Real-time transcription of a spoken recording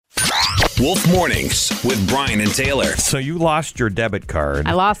Wolf Mornings with Brian and Taylor. So you lost your debit card.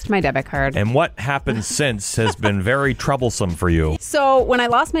 I lost my debit card. And what happened since has been very troublesome for you. So when I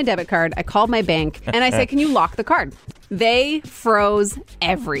lost my debit card, I called my bank and I said, can you lock the card? They froze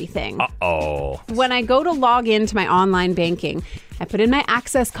everything. Uh-oh. When I go to log into my online banking, I put in my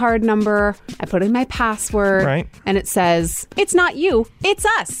access card number, I put in my password, Right. and it says, it's not you, it's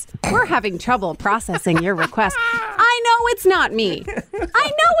us. We're having trouble processing your request. I know it's not me. I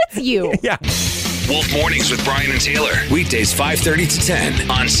know it's you. Yeah. Wolf Mornings with Brian and Taylor. Weekdays 5:30 to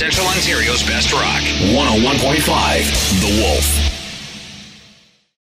 10 on Central Ontario's Best Rock. 101.5 The Wolf.